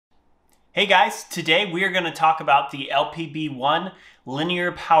Hey guys, today we are going to talk about the LPB-1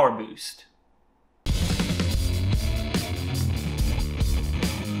 Linear Power Boost.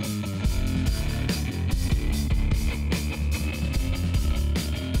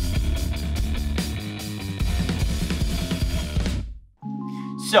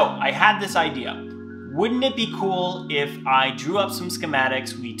 So I had this idea. Wouldn't it be cool if I drew up some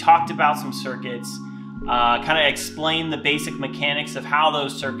schematics, we talked about some circuits, kind of explained the basic mechanics of how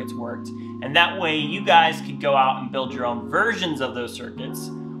those circuits worked, and that way you guys could go out and build your own versions of those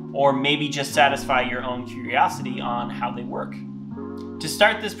circuits, or maybe just satisfy your own curiosity on how they work. To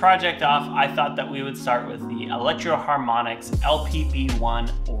start this project off, I thought that we would start with the Electro-Harmonix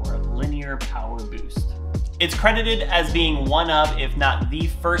LPB-1 or Linear Power Boost. It's credited as being one of, if not the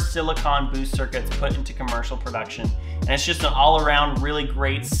first silicon boost circuits put into commercial production, and it's just an all-around really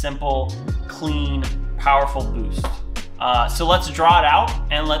great, simple, clean, powerful boost. So let's draw it out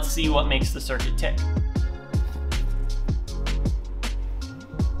and let's see what makes the circuit tick.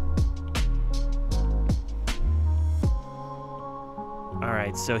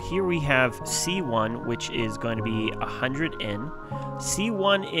 Alright, so here we have C1, which is going to be 100N.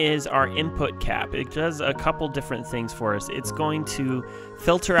 C1 is our input cap. It does a couple different things for us. It's going to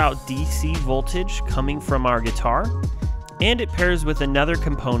filter out DC voltage coming from our guitar, and it pairs with another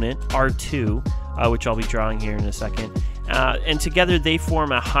component, R2, which I'll be drawing here in a second. And together they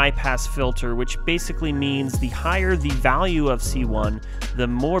form a high-pass filter, which basically means the higher the value of C1, the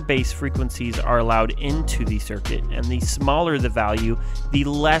more bass frequencies are allowed into the circuit, and the smaller the value, the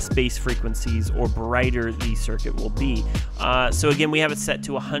less bass frequencies or brighter the circuit will be. So again, we have it set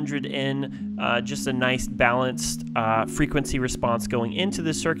to 100N, just a nice balanced frequency response going into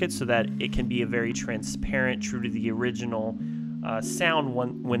the circuit so that it can be a very transparent, true to the original sound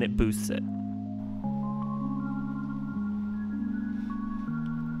when it boosts it.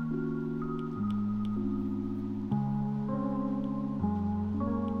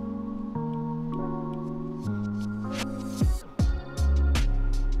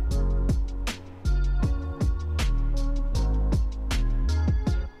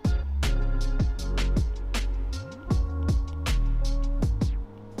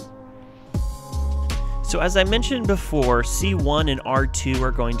 So as I mentioned before, C1 and R2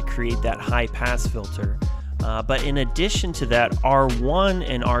 are going to create that high pass filter. But in addition to that, R1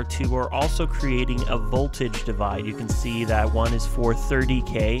 and R2 are also creating a voltage divide. You can see that one is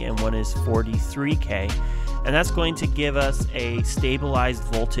 430K and one is 43K. And that's going to give us a stabilized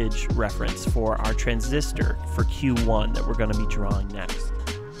voltage reference for our transistor for Q1 that we're going to be drawing next.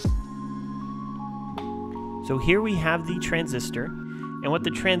 So here we have the transistor. And what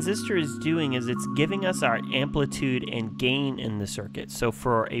the transistor is doing is it's giving us our amplitude and gain in the circuit. So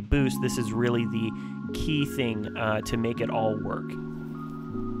for a boost, this is really the key thing to make it all work.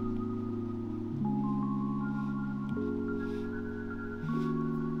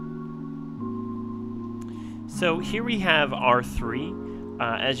 So here we have R3.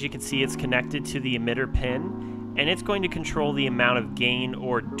 As you can see, it's connected to the emitter pin, and it's going to control the amount of gain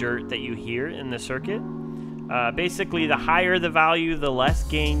or dirt that you hear in the circuit. Basically, the higher the value, the less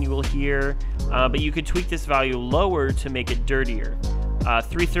gain you will hear, but you could tweak this value lower to make it dirtier.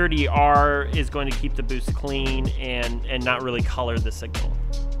 330R is going to keep the boost clean and not really color the signal.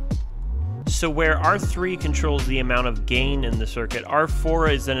 So where R3 controls the amount of gain in the circuit,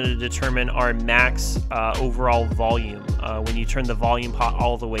 R4 is going to determine our max overall volume when you turn the volume pot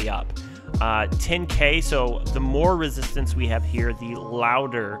all the way up. 10K, so the more resistance we have here, the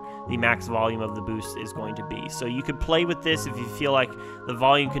louder the max volume of the boost is going to be. So you could play with this if you feel like the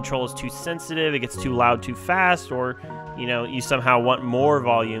volume control is too sensitive, it gets too loud too fast, or you somehow want more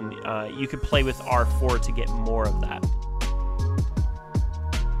volume, you could play with R4 to get more of that.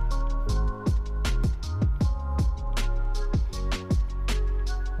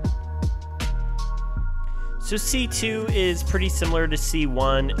 So C2 is pretty similar to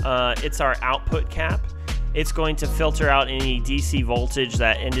C1. It's our output cap. It's going to filter out any DC voltage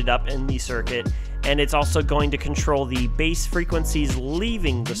that ended up in the circuit, and it's also going to control the bass frequencies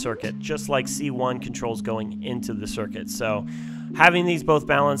leaving the circuit, just like C1 controls going into the circuit. So having these both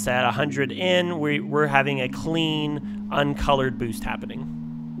balanced at 100N, we're having a clean, uncolored boost happening.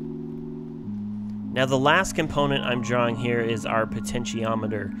 Now the last component I'm drawing here is our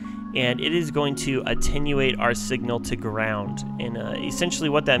potentiometer, and it is going to attenuate our signal to ground. And essentially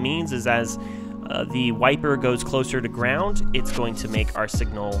what that means is as the wiper goes closer to ground, it's going to make our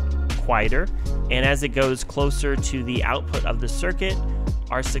signal quieter, and as it goes closer to the output of the circuit,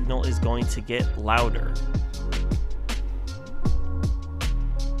 our signal is going to get louder.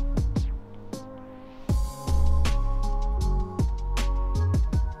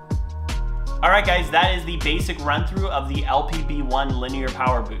 Alright guys, that is the basic run through of the LPB-1 linear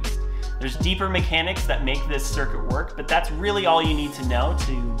power boost. There's deeper mechanics that make this circuit work, but that's really all you need to know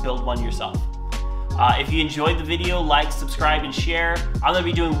to build one yourself. If you enjoyed the video, like, subscribe, and share. I'm going to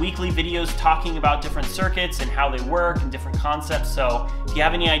be doing weekly videos talking about different circuits and how they work and different concepts, so if you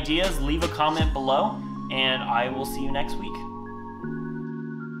have any ideas, leave a comment below, and I will see you next week.